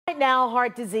now,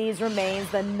 heart disease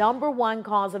remains the #1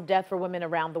 cause of death for women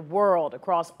around the world,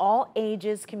 across all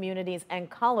ages, communities, and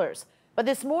colors. But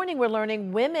this morning, we're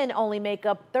learning women only make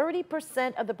up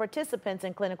 30% of the participants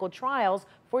in clinical trials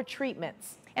for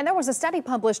treatments. And there was a study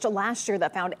published last year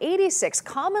that found 86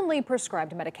 commonly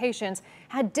prescribed medications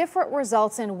had different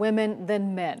results in women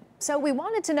than men. So we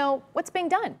wanted to know what's being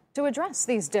done to address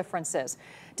these differences.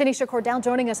 Tanisha Cordell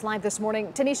joining us live this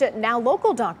morning. Tanisha, now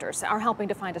local doctors are helping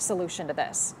to find a solution to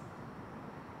this.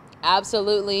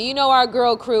 Absolutely. You know, our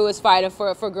girl crew is fighting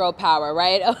for girl power,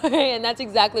 right? And that's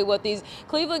exactly what these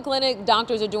Cleveland Clinic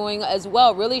doctors are doing as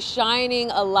well, really shining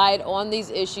a light on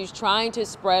these issues, trying to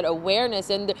spread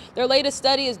awareness. And their latest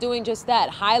study is doing just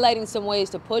that, highlighting some ways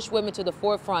to push women to the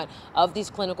forefront of these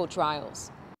clinical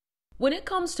trials. When it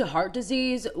comes to heart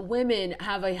disease, women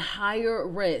have a higher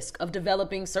risk of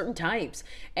developing certain types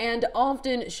and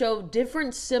often show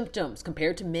different symptoms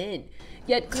compared to men.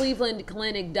 Yet Cleveland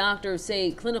Clinic doctors say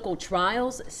clinical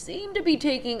trials seem to be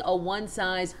taking a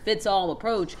one-size-fits-all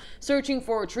approach, searching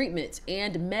for treatments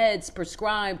and meds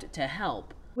prescribed to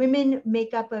help. Women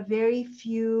make up a very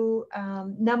few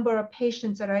number of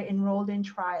patients that are enrolled in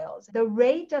trials. The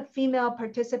rate of female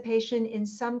participation in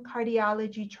some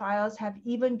cardiology trials have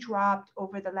even dropped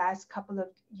over the last couple of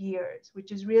years,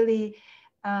 which is really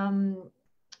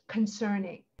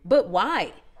concerning. But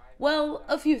why? Well,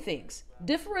 a few things.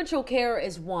 Differential care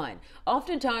is one.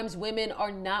 Oftentimes, women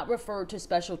are not referred to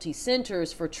specialty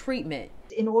centers for treatment.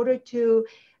 In order to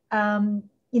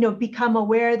become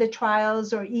aware of the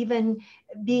trials or even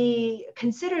be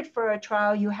considered for a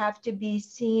trial, you have to be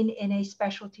seen in a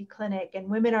specialty clinic, and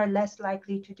women are less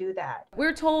likely to do that.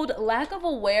 We're told lack of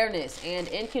awareness and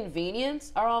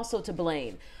inconvenience are also to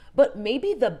blame. But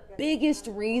maybe the biggest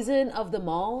reason of them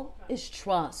all is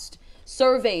trust.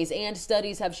 Surveys and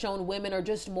studies have shown women are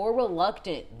just more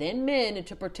reluctant than men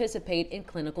to participate in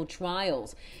clinical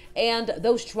trials. And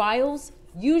those trials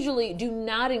usually do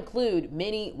not include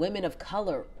many women of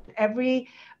color. Every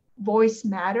voice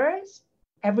matters,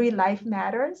 every life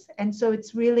matters, and so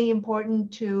it's really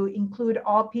important to include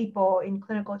all people in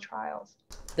clinical trials.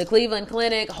 The Cleveland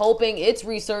Clinic hoping its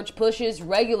research pushes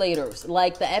regulators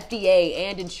like the FDA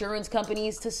and insurance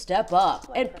companies to step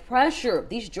up and pressure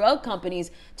these drug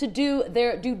companies to do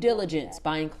their due diligence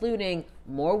by including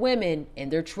more women in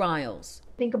their trials.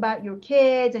 Think about your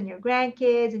kids and your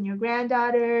grandkids and your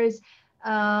granddaughters,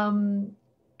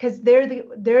 because they're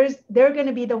going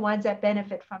to be the ones that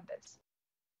benefit from this.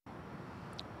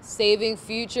 Saving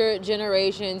future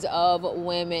generations of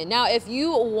women. Now, if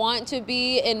you want to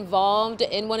be involved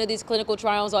in one of these clinical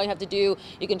trials, all you have to do,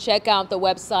 you can check out the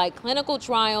website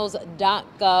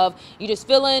clinicaltrials.gov. You just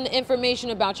fill in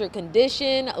information about your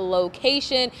condition,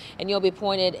 location, and you'll be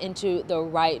pointed into the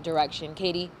right direction.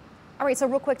 Katie? All right, so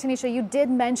real quick, Tanisha, you did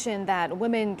mention that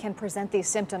women can present these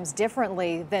symptoms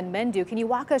differently than men do. Can you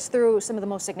walk us through some of the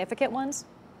most significant ones?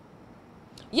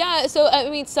 Yeah, so I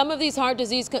mean, some of these heart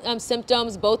disease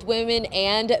symptoms, both women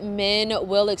and men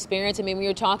will experience. I mean, when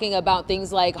you're talking about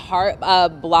things like heart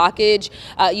blockage,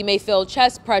 you may feel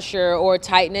chest pressure or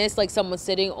tightness, like someone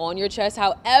sitting on your chest.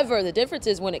 However, the difference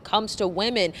is when it comes to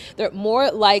women, they're more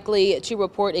likely to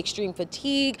report extreme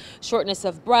fatigue, shortness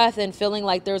of breath, and feeling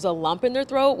like there's a lump in their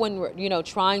throat when,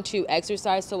 trying to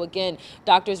exercise. So again,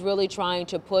 doctors really trying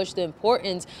to push the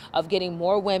importance of getting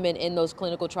more women in those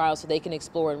clinical trials so they can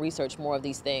explore and research more of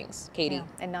these things. Katie? Yeah,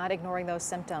 and not ignoring those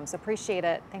symptoms. Appreciate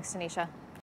it. Thanks, Tanisha.